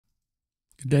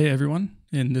Good day, everyone.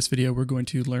 In this video, we're going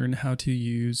to learn how to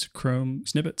use Chrome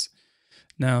Snippets.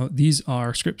 Now, these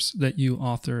are scripts that you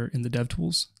author in the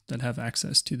DevTools that have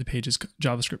access to the page's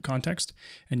JavaScript context,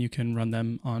 and you can run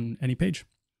them on any page.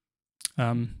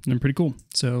 And they're pretty cool.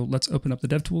 So let's open up the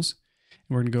DevTools, and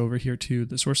we're going to go over here to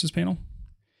the Sources panel.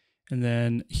 And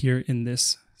then here in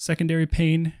this secondary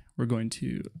pane, we're going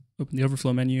to open the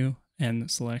Overflow menu and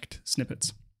select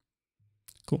Snippets.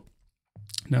 Cool.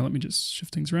 Now let me just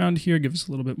shift things around here, give us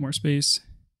a little bit more space.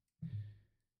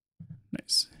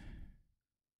 Nice.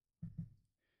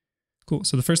 Cool,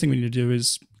 so the first thing we need to do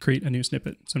is create a new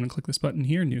snippet. So I'm gonna click this button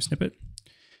here, new snippet.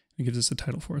 It gives us a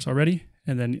title for us already.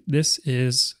 And then this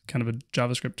is kind of a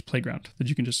JavaScript playground that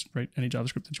you can just write any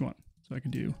JavaScript that you want. So I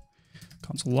can do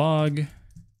console log,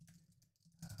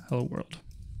 hello world.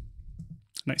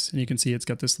 Nice, and you can see it's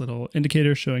got this little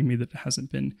indicator showing me that it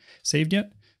hasn't been saved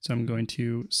yet. So I'm going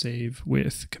to save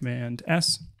with Command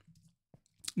S.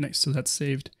 Nice, so that's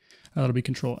saved. That'll be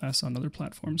Control S on other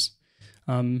platforms.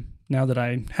 Now that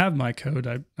I have my code,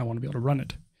 I want to be able to run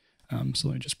it. So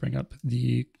let me just bring up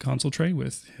the console tray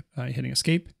by hitting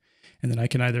Escape. And then I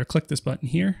can either click this button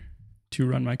here to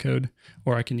run my code,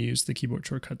 or I can use the keyboard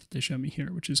shortcut that they show me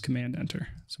here, which is Command Enter.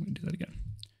 So I'm going to do that again.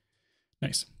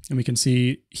 Nice. And we can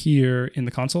see here in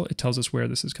the console, it tells us where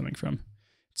this is coming from.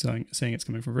 It's saying it's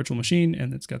coming from virtual machine,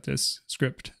 and it's got this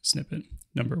script snippet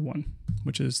number 1,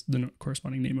 which is the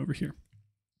corresponding name over here.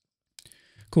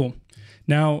 Cool.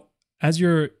 Now, as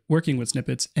you're working with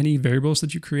snippets, any variables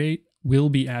that you create will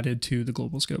be added to the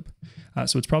global scope.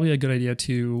 So it's probably a good idea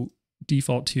to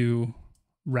default to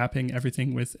wrapping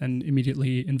everything with an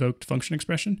immediately invoked function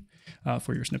expression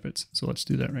for your snippets. So let's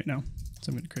do that right now. So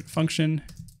I'm going to create a function,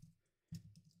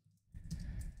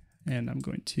 and I'm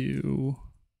going to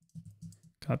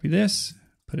copy this,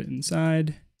 put it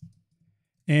inside,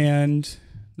 and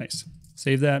nice,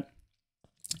 save that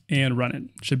and run it.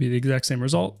 Should be the exact same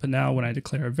result, but now when I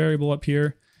declare a variable up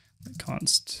here,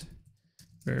 const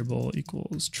variable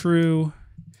equals true,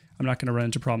 I'm not going to run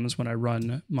into problems when I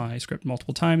run my script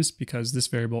multiple times because this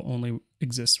variable only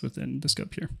exists within the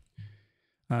scope here.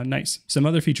 Nice. Some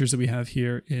other features that we have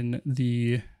here in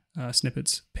the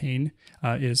snippets pane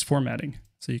is formatting.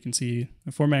 So you can see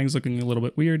the formatting is looking a little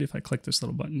bit weird. If I click this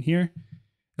little button here,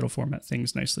 it'll format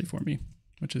things nicely for me,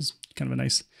 which is kind of a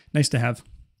nice to have.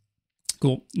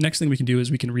 Cool. Next thing we can do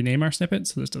is we can rename our snippet.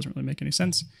 So this doesn't really make any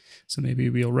sense. So maybe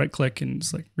we'll right click and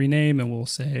select rename, and we'll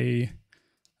say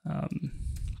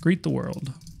greet the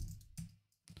world.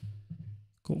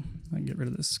 Cool. I can get rid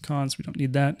of this const. We don't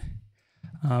need that.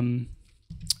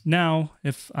 Now,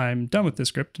 if I'm done with this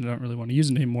script and I don't really want to use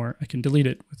it anymore, I can delete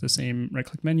it with the same right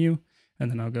click menu. And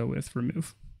then I'll go with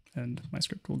remove, and my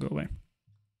script will go away.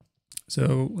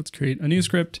 So let's create a new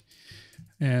script,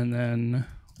 and then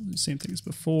we'll do the same thing as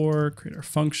before, create our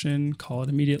function, call it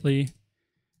immediately,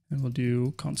 and we'll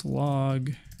do console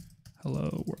log,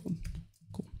 hello world.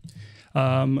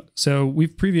 Cool. So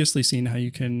we've previously seen how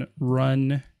you can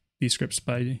run these scripts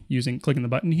by clicking the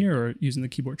button here or using the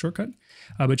keyboard shortcut,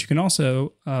 but you can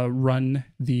also run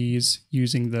these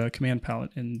using the command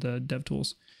palette in the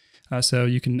DevTools. So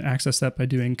you can access that by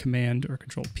doing Command or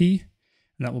Control P,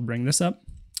 and that will bring this up.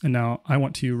 And now I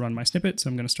want to run my snippet, so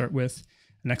I'm going to start with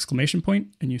an exclamation point,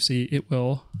 and you see it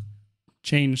will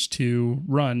change to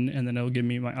run, and then it'll give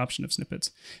me my option of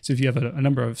snippets. So if you have a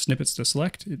number of snippets to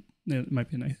select, it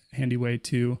might be a handy way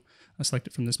to select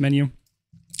it from this menu.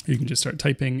 You can just start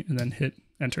typing and then hit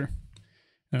enter,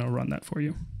 and it'll run that for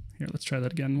you. Here, let's try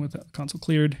that again with the console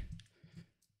cleared.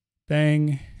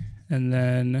 Bang, and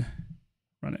then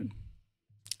run it.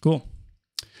 Cool.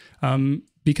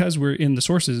 Because we're in the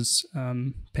sources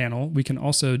panel, we can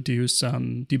also do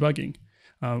some debugging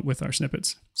with our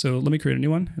snippets. So let me create a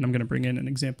new one, and I'm going to bring in an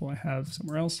example I have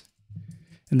somewhere else.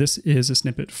 And this is a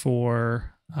snippet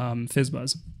for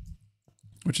FizzBuzz,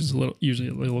 which is usually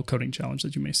a little coding challenge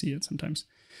that you may see it sometimes.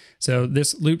 So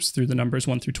this loops through the numbers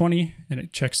 1 through 20, and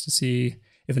it checks to see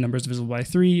if a number is divisible by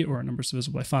 3 or a number is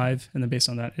divisible by 5, and then based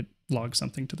on that, it logs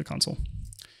something to the console.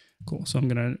 Cool, so I'm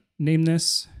gonna name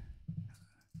this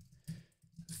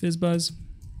FizzBuzz.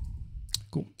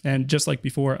 Cool, and just like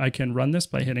before, I can run this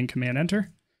by hitting Command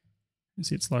Enter. You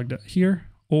see it's logged up here,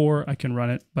 or I can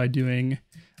run it by doing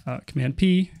Command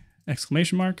P,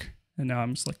 exclamation mark, and now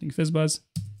I'm selecting FizzBuzz.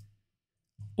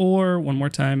 Or one more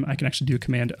time, I can actually do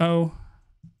Command O.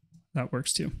 That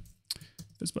works too,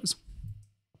 FizzBuzz.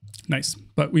 Nice,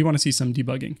 but we wanna see some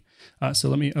debugging. So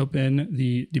let me open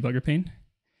the debugger pane.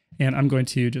 And I'm going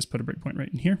to just put a breakpoint right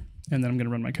in here, and then I'm going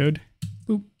to run my code.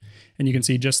 Boop. And you can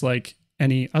see just like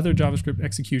any other JavaScript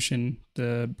execution,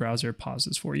 the browser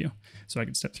pauses for you. So I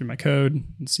can step through my code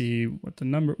and see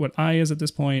what I is at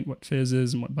this point, what fizz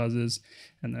is, and what buzz is,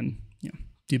 and then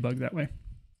debug that way.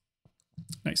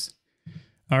 Nice.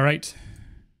 All right.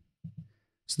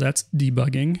 So that's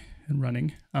debugging and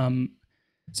running.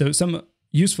 So some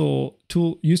useful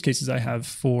use cases I have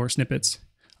for snippets.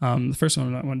 The first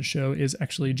one I wanted to show is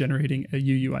actually generating a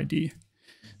UUID.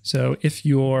 So if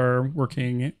you're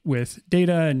working with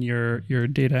data and your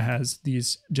data has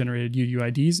these generated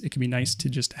UUIDs, it can be nice to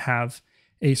just have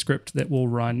a script that will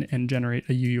run and generate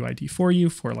a UUID for you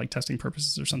for like testing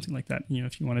purposes or something like that.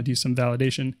 If you want to do some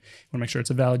validation, you want to make sure it's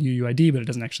a valid UUID, but it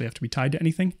doesn't actually have to be tied to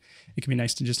anything. It can be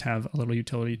nice to just have a little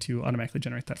utility to automatically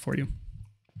generate that for you.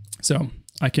 So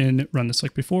I can run this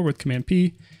like before with Command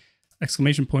P,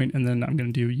 exclamation point, and then I'm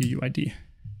going to do UUID.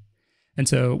 And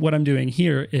so what I'm doing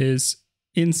here is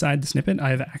inside the snippet, I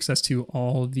have access to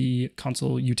all the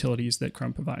console utilities that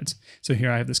Chrome provides. So here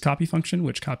I have this copy function,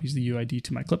 which copies the UUID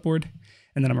to my clipboard.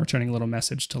 And then I'm returning a little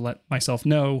message to let myself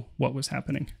know what was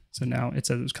happening. So now it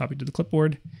says it was copied to the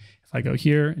clipboard. If I go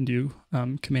here and do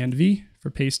Command V for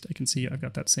paste, I can see I've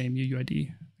got that same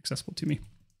UUID accessible to me.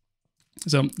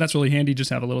 So that's really handy. Just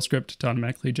have a little script to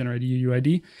automatically generate a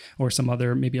UUID, or some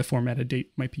other, maybe a formatted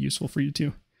date might be useful for you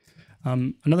too.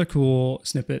 Another cool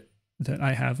snippet that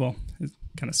I have, well, it's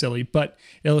kind of silly, but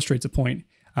illustrates a point.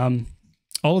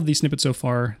 All of these snippets so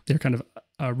far, they're kind of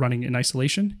running in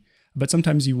isolation, but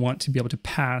sometimes you want to be able to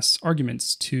pass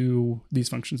arguments to these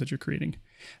functions that you're creating.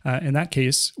 In that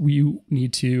case, we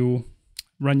need to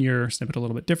run your snippet a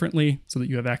little bit differently so that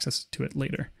you have access to it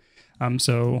later.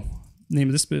 So the name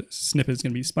of this snippet is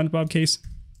going to be SpongeBob case.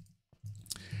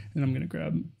 And I'm going to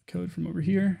grab code from over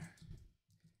here.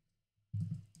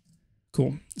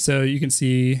 Cool. So you can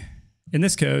see in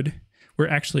this code, we're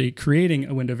actually creating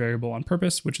a window variable on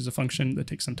purpose, which is a function that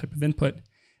takes some type of input.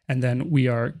 And then we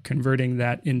are converting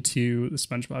that into the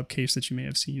SpongeBob case that you may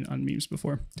have seen on memes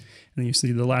before. And then you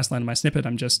see the last line of my snippet,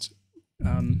 I'm just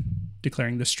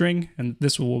declaring the string, and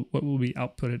this what will be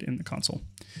outputted in the console.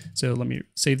 So let me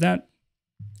save that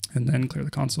and then clear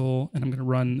the console, and I'm going to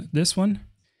run this one.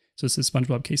 So this is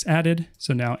SpongeBob case added.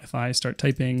 So now if I start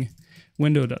typing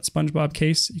window.SpongeBob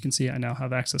case, you can see I now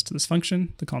have access to this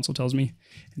function. The console tells me,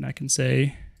 and I can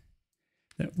say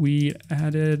that we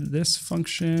added this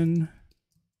function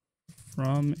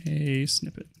from a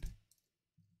snippet.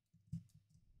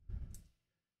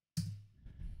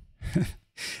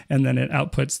 And then it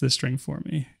outputs the string for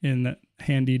me in that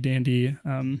handy dandy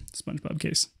SpongeBob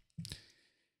case.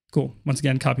 Cool. Once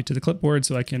again, copy to the clipboard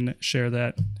so I can share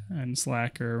that in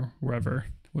Slack or wherever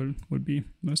would be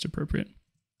most appropriate.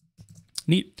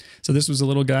 Neat. So this was a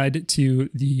little guide to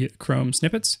the Chrome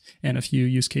snippets and a few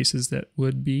use cases that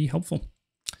would be helpful.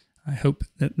 I hope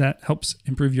that helps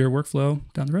improve your workflow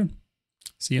down the road.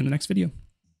 See you in the next video.